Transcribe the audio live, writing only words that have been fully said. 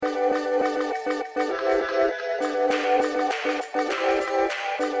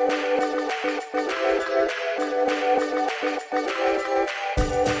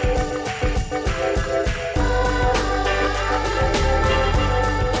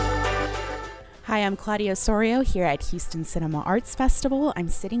Hi, I'm Claudia Osorio here at Houston Cinema Arts Festival. I'm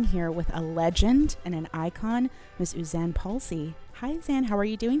sitting here with a legend and an icon, Ms. Euzhan Palcy. Hi, Euzhan. How are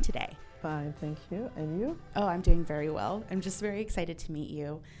you doing today? Fine, thank you. And you? Oh, I'm doing very well. I'm just very excited to meet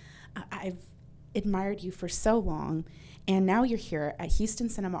you. I've admired you for so long, and now you're here at Houston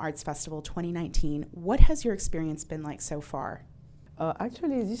Cinema Arts Festival 2019. What has your experience been like so far?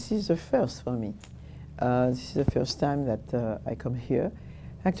 Actually, this is the first for me. This is the first time that I come here.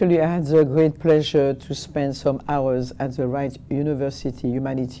 Actually, I had the great pleasure to spend some hours at the Wright University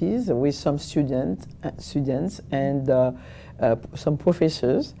Humanities with some students and some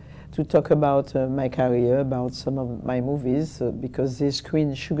professors to talk about my career, about some of my movies, because they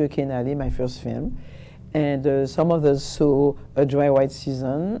screened Sugarcane Alley, my first film, and some of us saw A Dry White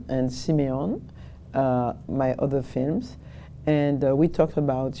Season and Simeon, my other films, and we talked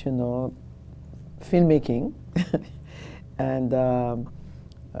about, you know, filmmaking and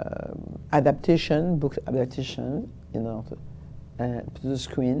adaptation, book adaptation, you know, to the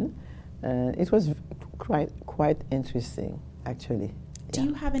screen, and it was quite interesting, actually. Do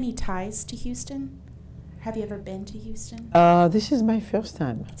you have any ties to Houston? Have you ever been to Houston? This is my first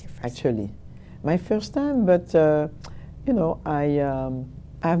time, It's your first actually. My first time, but you know,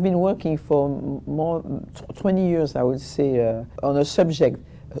 I've been working for more 20 years, I would say, on a subject,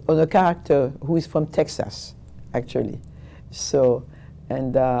 on a character who is from Texas, actually. So,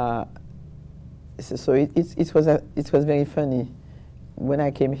 and so it was very funny when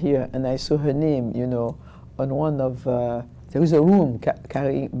I came here and I saw her name, you know, on one of there was a room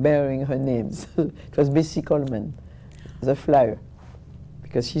bearing her name. So it was Bessie Coleman, the flyer,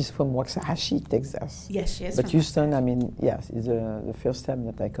 because she's from Waxahachie, Texas. Yes, she is. But Houston, I mean, yes, it's the first time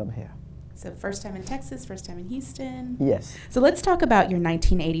that I come here. So first time in Texas, first time in Houston. Yes. So let's talk about your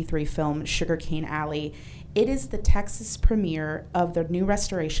 1983 film, Sugarcane Alley. It is the Texas premiere of the new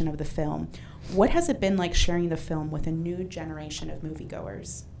restoration of the film. What has it been like sharing the film with a new generation of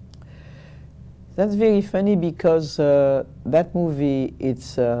moviegoers? That's very funny because that movie,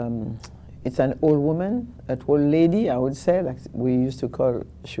 it's an old woman, an old lady, I would say, like we used to call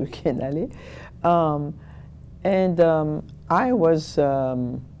Sugarcane Alley. I was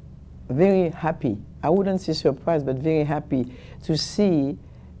very happy. I wouldn't say surprised, but very happy to see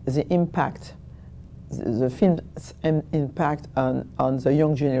the impact, the film's impact on the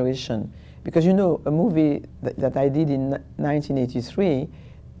young generation. Because, you know, a movie that I did in 1983,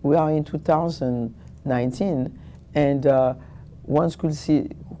 we are in 2019, and one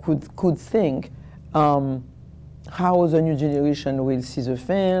could think how the new generation will see the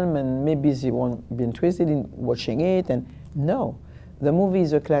film, and maybe they won't be interested in watching it. And no, the movie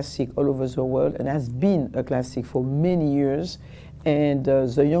is a classic all over the world and has been a classic for many years. And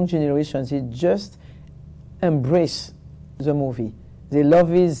the young generation, they just embrace the movie. They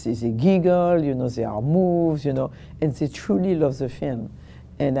love it, they giggle, you know, they are moved, you know, and they truly love the film.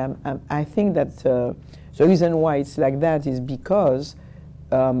 And I think that the reason why it's like that is because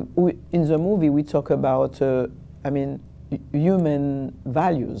in the movie we talk about, I mean, human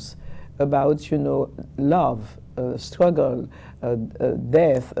values, about, you know, love, struggle,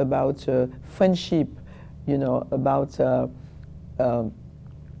 death, about friendship, you know, about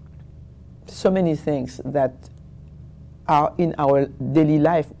so many things that are in our daily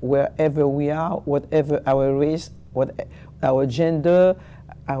life, wherever we are, whatever our race, what our gender,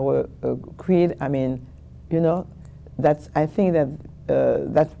 our creed. I mean, you know, I think that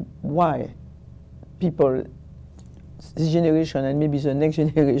that's why people, this generation and maybe the next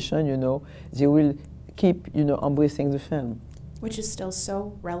generation, you know, they will keep, you know, embracing the film. Which is still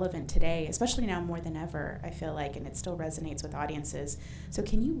so relevant today, especially now more than ever, I feel like, and it still resonates with audiences. So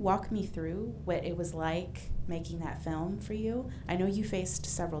can you walk me through what it was like making that film for you? I know you faced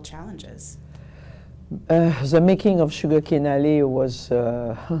several challenges. The making of Sugarcane Alley was,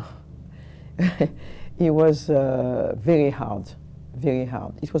 it was very hard, very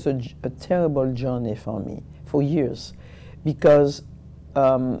hard. It was a terrible journey for me, for years, because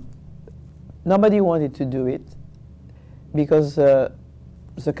nobody wanted to do it, because the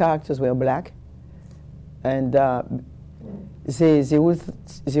characters were black, and they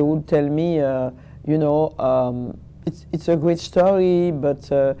would tell me, you know, it's a great story, but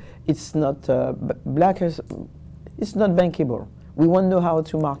it's not black. It's not bankable. We won't know how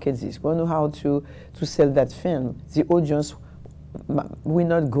to market this. We won't know how to sell that film. The audience will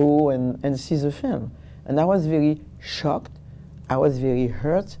not go and see the film. And I was very shocked. I was very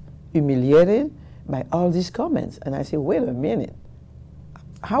hurt, humiliated by all these comments. And I said, wait a minute.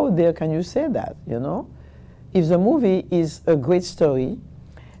 How dare can you say that, you know? If the movie is a great story,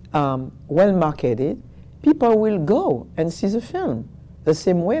 well marketed, people will go and see the film. the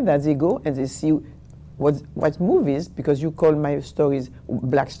same way that they go and they see what movies, because you call my stories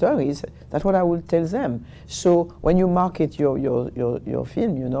black stories, that's what I will tell them. So when you market your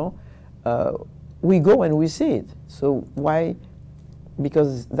film, you know, we go and we see it. So why?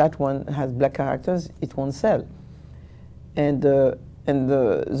 Because that one has black characters, it won't sell. And the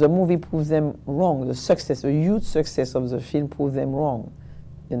movie proves them wrong. The success, the huge success of the film proves them wrong,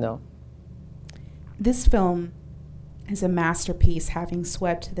 you know. This film is a masterpiece, having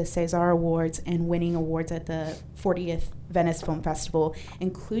swept the César Awards and winning awards at the 40th Venice Film Festival,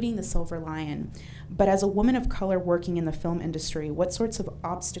 including the Silver Lion. But as a woman of color working in the film industry, what sorts of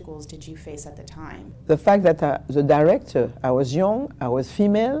obstacles did you face at the time? The fact that the director, I was young, I was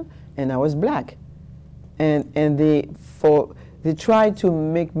female, and I was black. And they tried to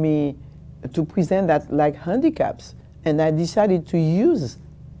make me, to present that like handicaps. And I decided to use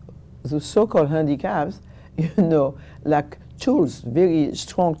the so-called handicaps, you know, like tools, very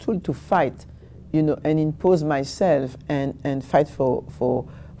strong tool to fight, you know, and impose myself and fight for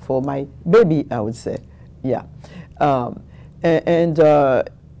my baby, I would say, yeah. And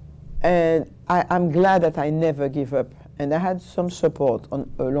I'm glad that I never give up. And I had some support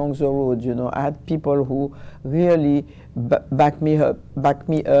along the road, you know. I had people who really backed me up.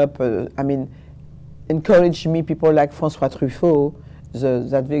 I mean, encouraged me. People like François Truffaut,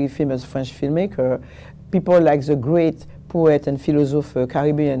 that very famous French filmmaker. People like the great poet and philosopher,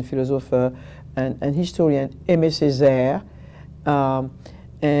 Caribbean philosopher and historian Aimé Césaire,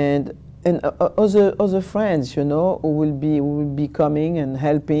 and other friends, you know, who will be coming and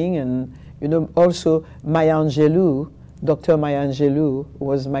helping, and you know, also Maya Angelou, Dr. Maya Angelou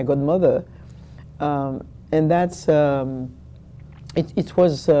was my godmother, and that's it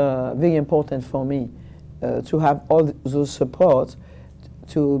was very important for me to have all those support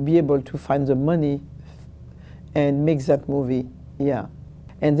to be able to find the money and make that movie, yeah.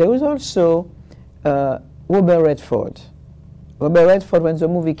 And there was also Robert Redford. Robert Redford, when the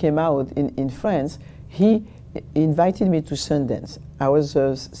movie came out in France, he invited me to Sundance. I was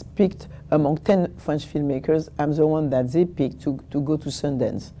picked among 10 French filmmakers. I'm the one that they picked to go to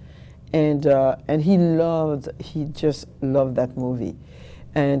Sundance. And he just loved that movie.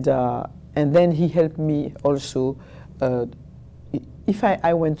 And then he helped me also. If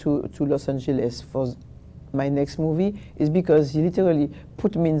I went to Los Angeles for my next movie, is because he literally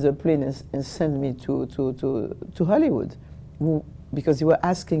put me in the plane and sent me to Hollywood, because they were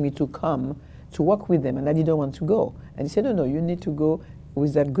asking me to come to work with them, and I didn't want to go. And he said, no, you need to go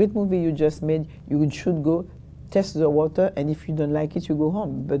with that great movie you just made. You should go test the water, and if you don't like it, you go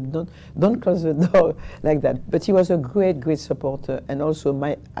home. But don't close the door like that. But he was a great, great supporter, and also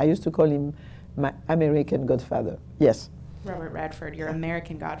I used to call him my American godfather. Yes. Robert Redford, your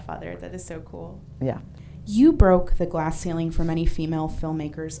American godfather. That is so cool. Yeah. You broke the glass ceiling for many female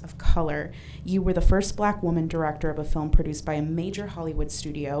filmmakers of color. You were the first black woman director of a film produced by a major Hollywood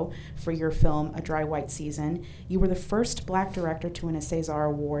studio for your film, A Dry White Season. You were the first black director to win a César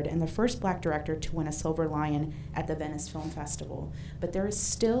Award and the first black director to win a Silver Lion at the Venice Film Festival. But there is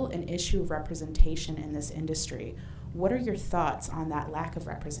still an issue of representation in this industry. What are your thoughts on that lack of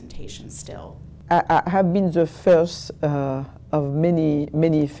representation still? I have been the first of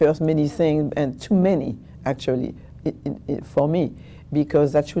many things, and too many, actually, for me,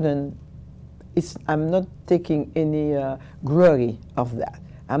 because that shouldn't, I'm not taking any glory of that.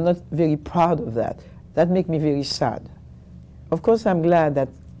 I'm not very proud of that. That makes me very sad. Of course, I'm glad that,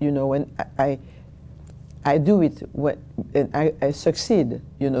 you know, when I do it, and I succeed,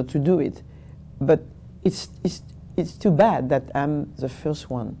 you know, to do it, but it's too bad that I'm the first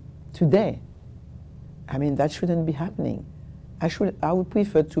one today. I mean, that shouldn't be happening. I would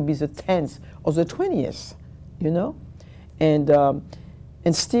prefer to be the 10th or the 20th, you know? And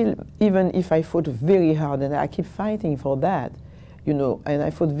still, even if I fought very hard, and I keep fighting for that, you know, and I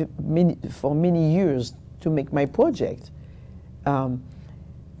fought for many years to make my project. I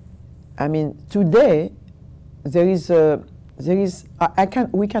mean, today, we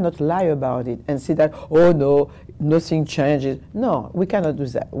cannot lie about it and say that, oh no, nothing changes. No, we cannot do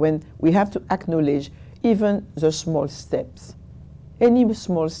that. When we have to acknowledge even the small steps. Any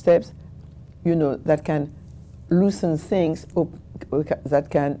small steps, you know, that can loosen things, that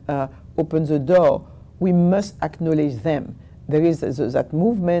can open the door, we must acknowledge them. There is that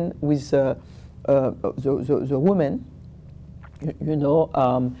movement with the women, you know,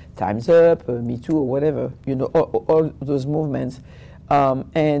 Time's Up, Me Too, or whatever, you know, all those movements,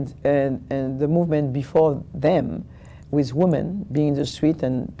 and the movement before them, with women being in the street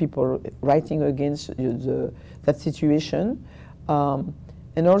and people writing against that situation,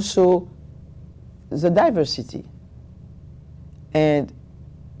 and also the diversity. And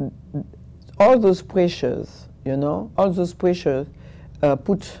all those pressures, you know, all those pressures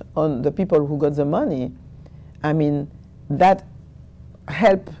put on the people who got the money, I mean, that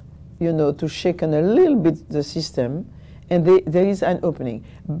help, you know, to shake on a little bit the system, and there is an opening.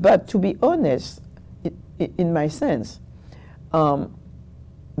 But to be honest, in my sense,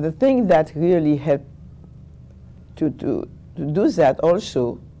 the thing that really helped to do that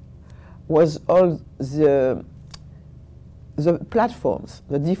also was all the platforms,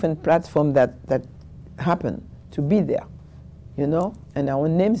 the different platforms that happen to be there, you know, and I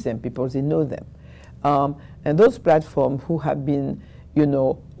won't name them, people, they know them. And those platforms who have been, you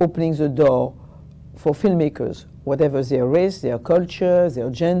know, opening the door for filmmakers, whatever their race, their culture, their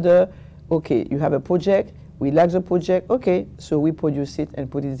gender. Okay, you have a project, we like the project, okay, so we produce it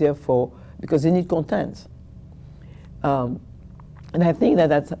and put it there because they need content. And I think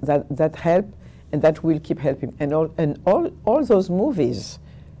that helped, and that will keep helping. And all those movies,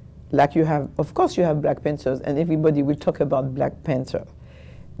 like you have, of course you have Black Panthers, and everybody will talk about Black Panther.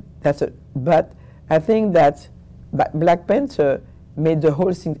 But I think that Black Panther made the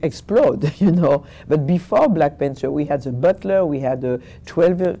whole thing explode, you know. But before Black Panther, we had The Butler, we had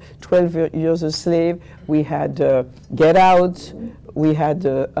 12 Years a Slave, we had Get Out, we had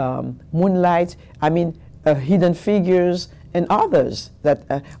Moonlight, I mean, Hidden Figures, and others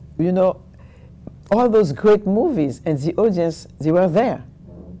that, you know, all those great movies, and the audience, they were there.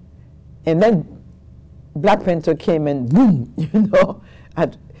 And then Black Panther came and boom, you know.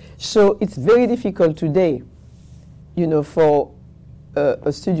 So it's very difficult today, you know, for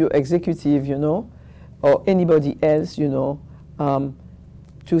a studio executive, you know, or anybody else, you know,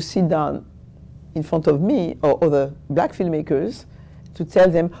 to sit down in front of me or other Black filmmakers to tell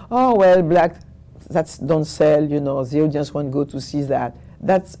them, oh, well, Black, that's don't sell, you know, the audience won't go to see that.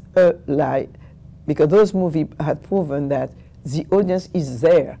 That's a lie, because those movies had proven that the audience is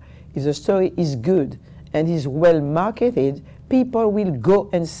there. If the story is good and is well marketed, people will go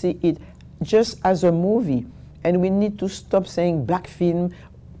and see it just as a movie. And we need to stop saying black film,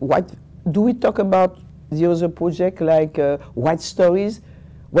 white. Do we talk about the other project like White Stories?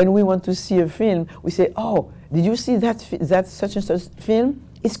 When we want to see a film, we say, oh, did you see that such and such film?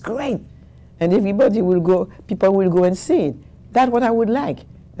 It's great. And everybody will go, people will go and see it. That's what I would like.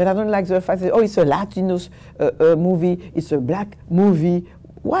 But I don't like the fact that, oh, it's a Latino movie, it's a black movie.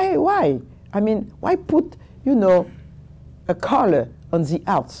 Why? I mean, why put, you know, a color on the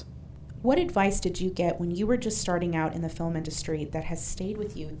outs? What advice did you get when you were just starting out in the film industry that has stayed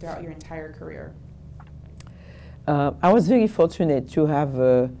with you throughout your entire career? I was very fortunate to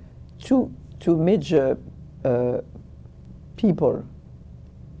have two major people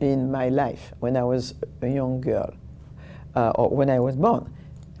in my life when I was a young girl, or when I was born.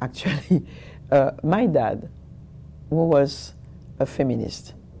 Actually, my dad, who was a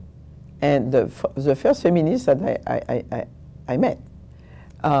feminist, and the first feminist that I met,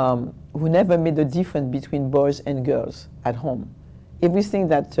 who never made a difference between boys and girls at home. Everything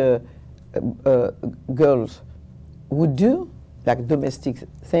that girls would do, like domestic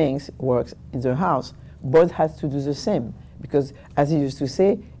things, works in the house, boys had to do the same. Because, as he used to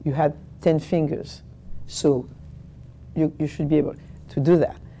say, you had 10 fingers. So you should be able to do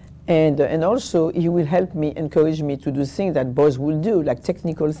that. And also, he will help me, encourage me to do things that boys will do, like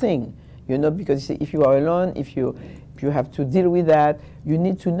technical things. You know, because if you are alone, if you have to deal with that, you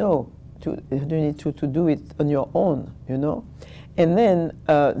need to know, you need to do it on your own, you know. And then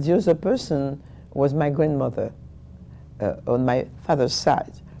the other person was my grandmother on my father's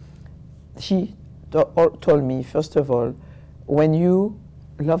side. She told me, first of all, when you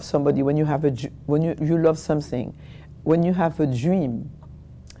love somebody, when you have when you love something, when you have a dream,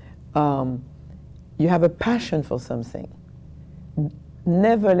 you have a passion for something,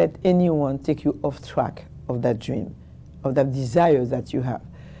 never let anyone take you off track of that dream, of that desire that you have.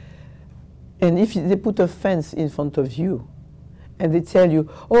 And if they put a fence in front of you, and they tell you,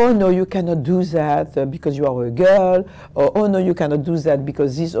 oh no, you cannot do that because you are a girl, or oh no, you cannot do that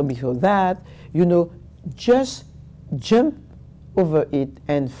because this or because that, you know, just jump over it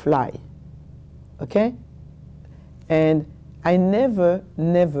and fly, okay? And I never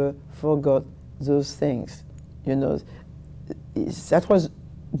forgot those things, you know. That was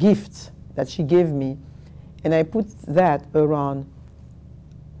gifts that she gave me, and I put that around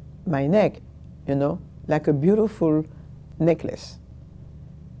my neck, you know, like a beautiful necklace.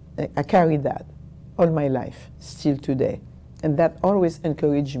 I carry that all my life, still today. And that always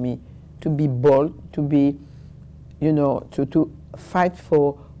encouraged me to be bold, to be, you know, to fight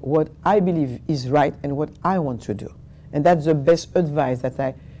for what I believe is right and what I want to do. And that's the best advice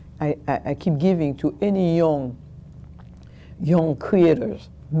that I keep giving to any young young creators,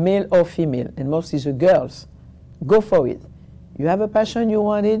 male or female, and mostly the girls, go for it. You have a passion, you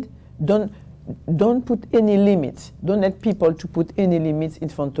want it, don't put any limits. Don't let people to put any limits in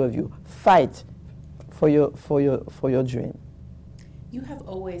front of you. Fight for your dream. You have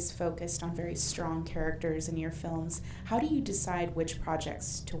always focused on very strong characters in your films. How do you decide which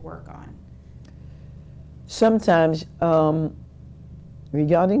projects to work on? Sometimes,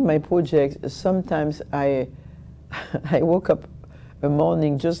 regarding my project, sometimes I woke up a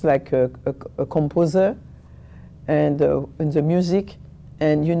morning just like a composer, and in the music,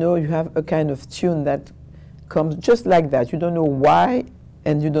 and you know, you have a kind of tune that comes just like that. You don't know why,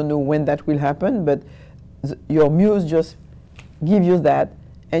 and you don't know when that will happen, but your muse just give you that,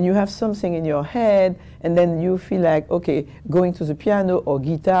 and you have something in your head, and then you feel like, okay, going to the piano or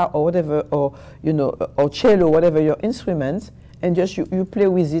guitar or whatever, or you know, or cello, whatever your instrument, and just you play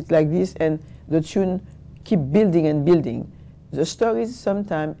with it like this, and the tune keep building and building. The stories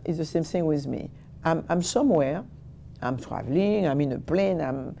sometimes is the same thing with me. I'm somewhere, I'm traveling, I'm in a plane,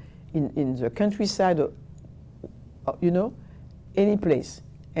 I'm in the countryside, or, you know, any place,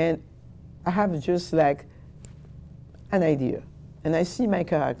 and I have just like an idea, and I see my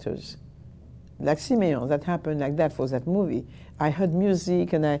characters, like Simeon, that happened like that for that movie. I heard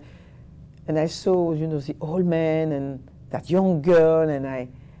music, and I saw, you know, the old man and that young girl, and I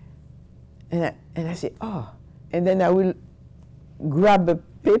say, oh, and then I will grab a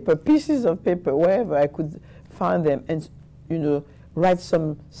paper, pieces of paper, wherever I could find them, and you know, write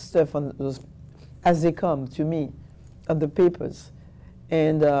some stuff on those as they come to me on the papers.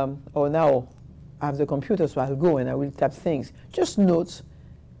 And or now I have the computer, so I'll go and I will type things, just notes,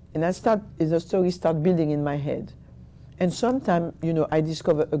 and the story start building in my head. And sometimes, you know, I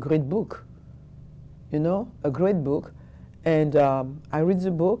discover a great book, you know, a great book, and I read the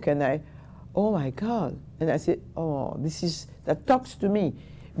book, and oh my God, and I say, oh, that talks to me,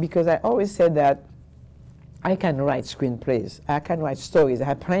 because I always said that I can write screenplays, I can write stories, I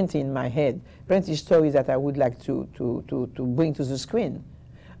have plenty in my head, plenty stories that I would like to bring to the screen.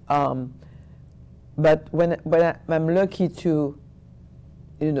 But when I'm lucky to,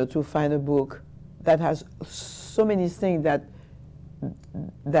 you know, to find a book that has so many things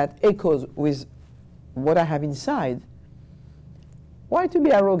that echoes with what I have inside, why to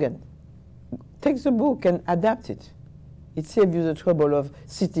be arrogant? Take the book and adapt it. It saves you the trouble of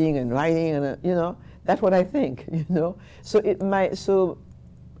sitting and writing, and you know, that's what I think. You know, so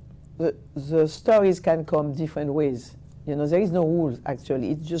the stories can come different ways. You know, there is no rules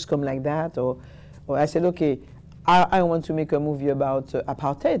actually. It just come like that, or I said, okay, I want to make a movie about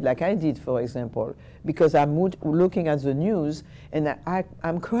apartheid, like I did, for example, because I'm looking at the news, and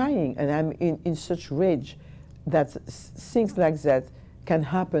I'm crying, and I'm in such rage that things like that can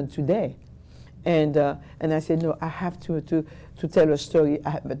happen today. And I said, no, I have to tell a story,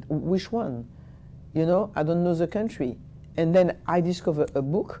 but which one? You know, I don't know the country. And then I discover a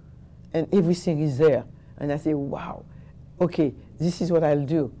book, and everything is there. And I say, wow, okay, this is what I'll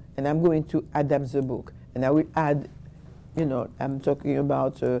do. And I'm going to adapt the book. And I will add, you know, I'm talking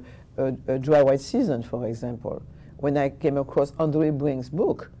about a Dry White Season, for example, when I came across Andre Brink's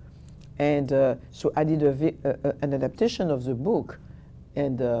book. And so I did an adaptation of the book,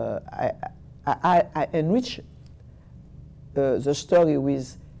 and I enriched the story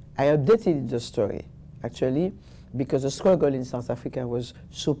with, I updated the story, actually, because the struggle in South Africa was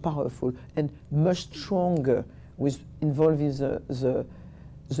so powerful and much stronger, with involving the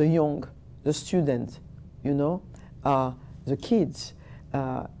young, the student, you know, the kids,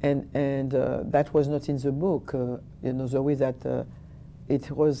 and that was not in the book, you know, the way that it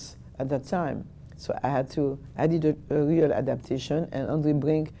was at that time. So I did a real adaptation, and Andre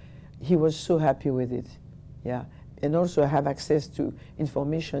Brink, he was so happy with it, yeah. And also I have access to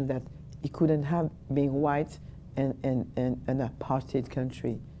information that he couldn't have, being white and an apartheid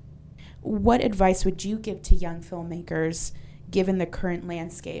country. What advice would you give to young filmmakers given the current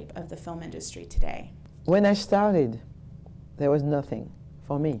landscape of the film industry today? When I started, there was nothing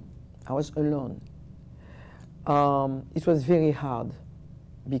for me. I was alone. It was very hard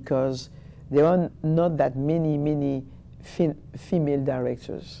because there were not that many female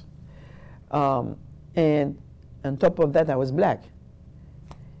directors. And on top of that, I was black.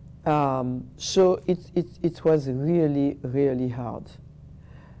 So it was really, really hard.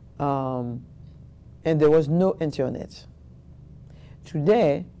 And there was no internet.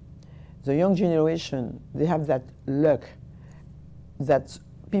 Today, the young generation, they have that luck that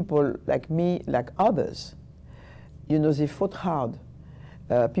people like me, like others, you know, they fought hard.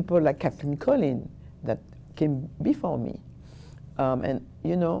 People like Kathleen Collin that came before me. And,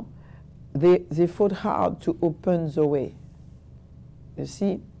 you know, they fought hard to open the way. You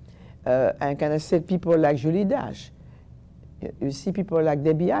see, and can I say people like Julie Dash. You see people like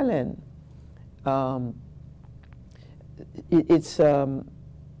Debbie Allen. It's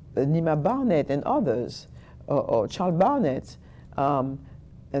Nima Barnett and others, or Charles Barnett. And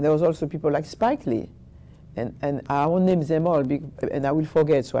there was also people like Spike Lee. And I won't name them all, and I will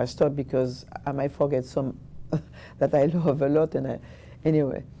forget, so I stop because I might forget some that I love a lot.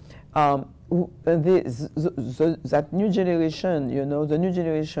 Anyway, that new generation, you know, the new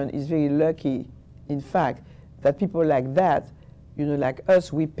generation is very lucky, in fact, that people like that, you know, like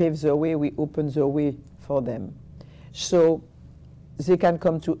us, we pave the way, we open the way for them. So they can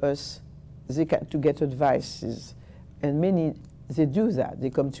come to us, they can to get advices, and many, they do that. They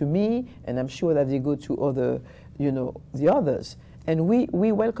come to me, and I'm sure that they go to other, you know, the others. And we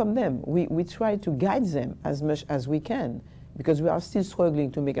welcome them. We try to guide them as much as we can, because we are still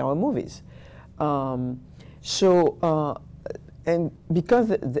struggling to make our movies. And because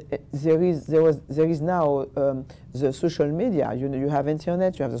there is now the social media, you know, you have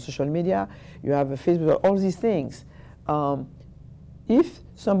internet, you have the social media, you have Facebook, all these things. If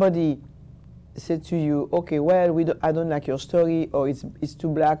somebody said to you, okay, well, I don't like your story, or it's too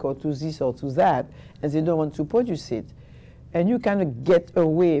black, or too this, or too that, and they don't want to produce it, and you can get a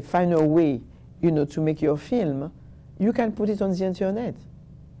way, find a way, you know, to make your film, you can put it on the internet,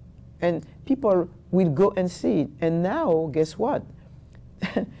 and people will go and see it. And now, guess what?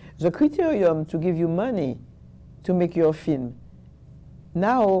 The criterion to give you money to make your film,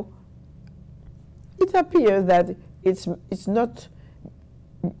 now it appears that it's not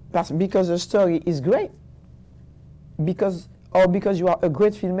because the story is great, because you are a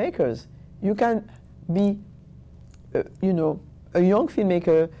great filmmaker. You can be, you know, a young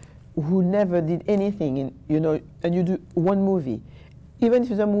filmmaker who never did anything, you know, and you do one movie. Even if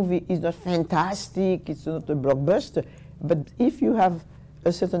the movie is not fantastic, it's not a blockbuster, but if you have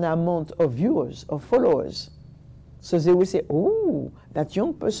a certain amount of viewers or followers, so they will say, oh, that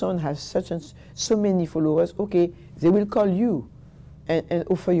young person has such and so many followers, okay, they will call you and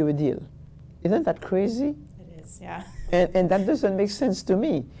offer you a deal. Isn't that crazy? It is, yeah. And that doesn't make sense to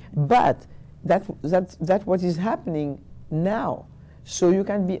me. But that's what is happening now. So you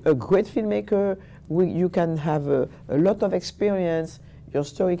can be a great filmmaker, you can have a lot of experience, your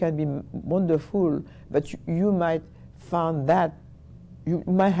story can be wonderful, but you might find that you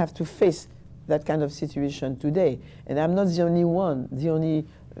might have to face that kind of situation today. And I'm not the only one, the only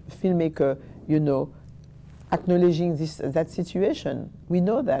filmmaker, you know, acknowledging that situation. We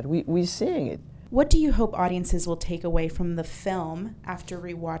know that, we're seeing it. What do you hope audiences will take away from the film after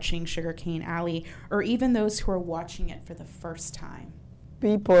rewatching Sugarcane Alley, or even those who are watching it for the first time?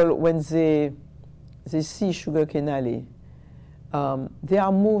 People, when they see Sugarcane Alley, they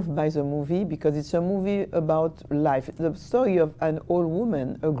are moved by the movie, because it's a movie about life. The story of an old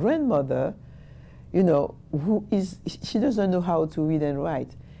woman, a grandmother, you know, she doesn't know how to read and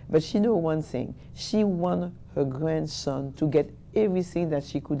write, but she knows one thing. She wants her grandson to get everything that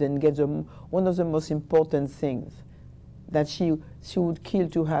she couldn't get, one of the most important things that she would kill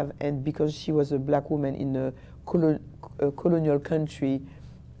to have, and because she was a black woman in a colonial country,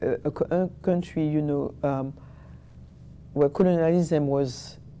 a country, you know, where colonialism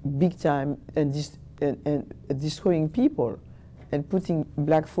was big time and destroying people and putting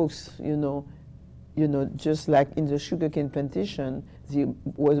black folks, you know, just like in the sugarcane plantation, they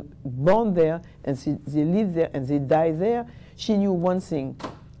was born there and they lived there and they died there. She knew one thing,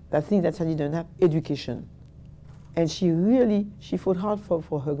 that thing that she didn't have, education. And she fought hard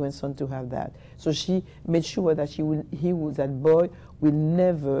for her grandson to have that. So she made sure that that boy will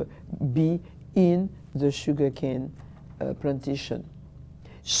never be in the sugarcane plantation.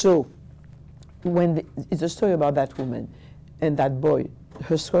 So it's a story about that woman and that boy,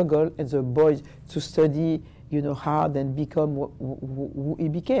 her struggle, and the boy to study, you know, hard and become who he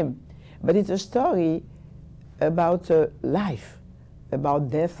became. But it's a story about life, about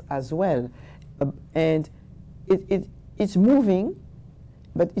death as well. And it's moving,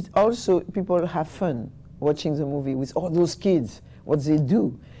 but it's also, people have fun watching the movie with all those kids, what they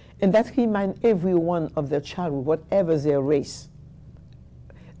do. And that reminds everyone of their childhood, whatever their race.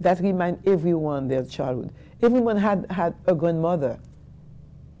 That reminds everyone their childhood. Everyone had a grandmother,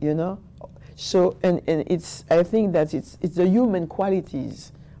 you know? So, and I think that it's the human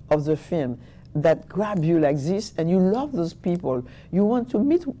qualities of the film that grab you like this, and you love those people. You want to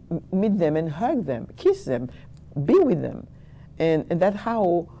meet them and hug them, kiss them, be with them. And that's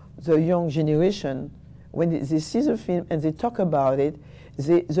how the young generation, when they see the film and they talk about it,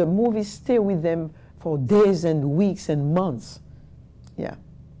 the movies stay with them for days and weeks and months. Yeah.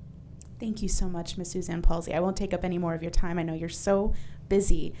 Thank you so much, Ms. Euzhan Palcy. I won't take up any more of your time. I know you're so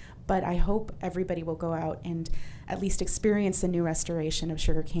busy, but I hope everybody will go out and at least experience the new restoration of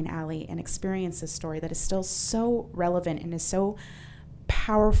Sugarcane Alley and experience a story that is still so relevant and is so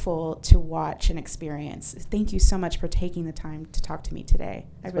powerful to watch and experience. Thank you so much for taking the time to talk to me today.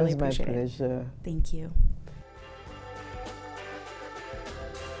 I really appreciate it. It was my pleasure. Thank you.